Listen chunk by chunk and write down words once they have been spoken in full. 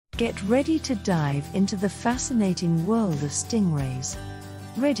Get ready to dive into the fascinating world of stingrays.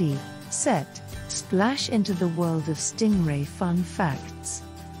 Ready, set, splash into the world of stingray fun facts.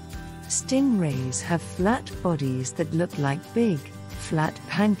 Stingrays have flat bodies that look like big, flat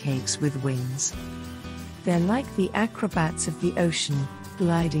pancakes with wings. They're like the acrobats of the ocean,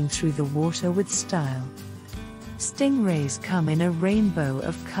 gliding through the water with style. Stingrays come in a rainbow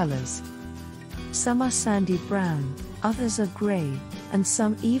of colors. Some are sandy brown, others are gray, and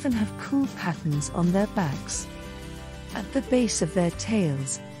some even have cool patterns on their backs. At the base of their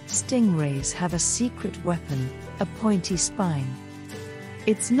tails, stingrays have a secret weapon, a pointy spine.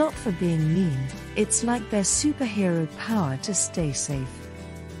 It's not for being mean, it's like their superhero power to stay safe.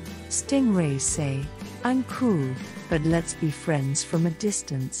 Stingrays say, "I'm cool, but let's be friends from a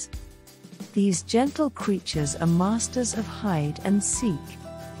distance." These gentle creatures are masters of hide and seek.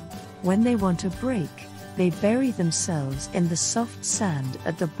 When they want a break, they bury themselves in the soft sand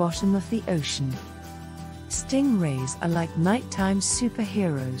at the bottom of the ocean. Stingrays are like nighttime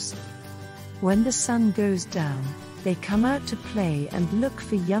superheroes. When the sun goes down, they come out to play and look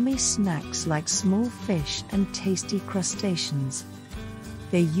for yummy snacks like small fish and tasty crustaceans.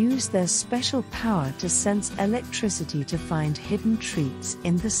 They use their special power to sense electricity to find hidden treats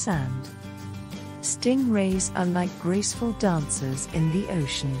in the sand. Stingrays are like graceful dancers in the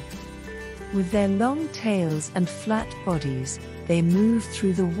ocean. With their long tails and flat bodies, they move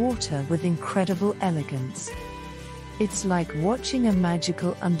through the water with incredible elegance. It's like watching a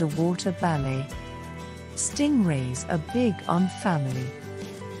magical underwater ballet. Stingrays are big on family.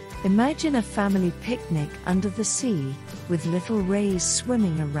 Imagine a family picnic under the sea, with little rays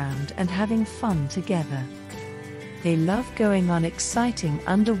swimming around and having fun together. They love going on exciting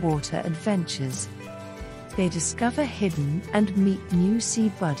underwater adventures. They discover hidden and meet new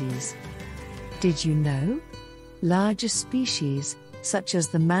sea buddies. Did you know? Larger species, such as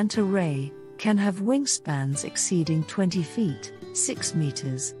the manta ray, can have wingspans exceeding 20 feet, 6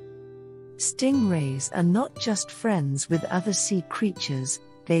 meters. Stingrays are not just friends with other sea creatures,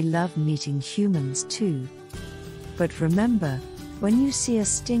 they love meeting humans too. But remember, when you see a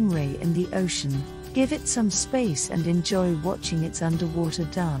stingray in the ocean, give it some space and enjoy watching its underwater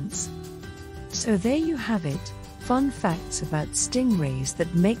dance. So there you have it, fun facts about stingrays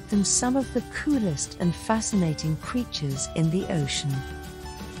that make them some of the coolest and fascinating creatures in the ocean.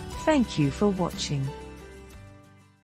 Thank you for watching.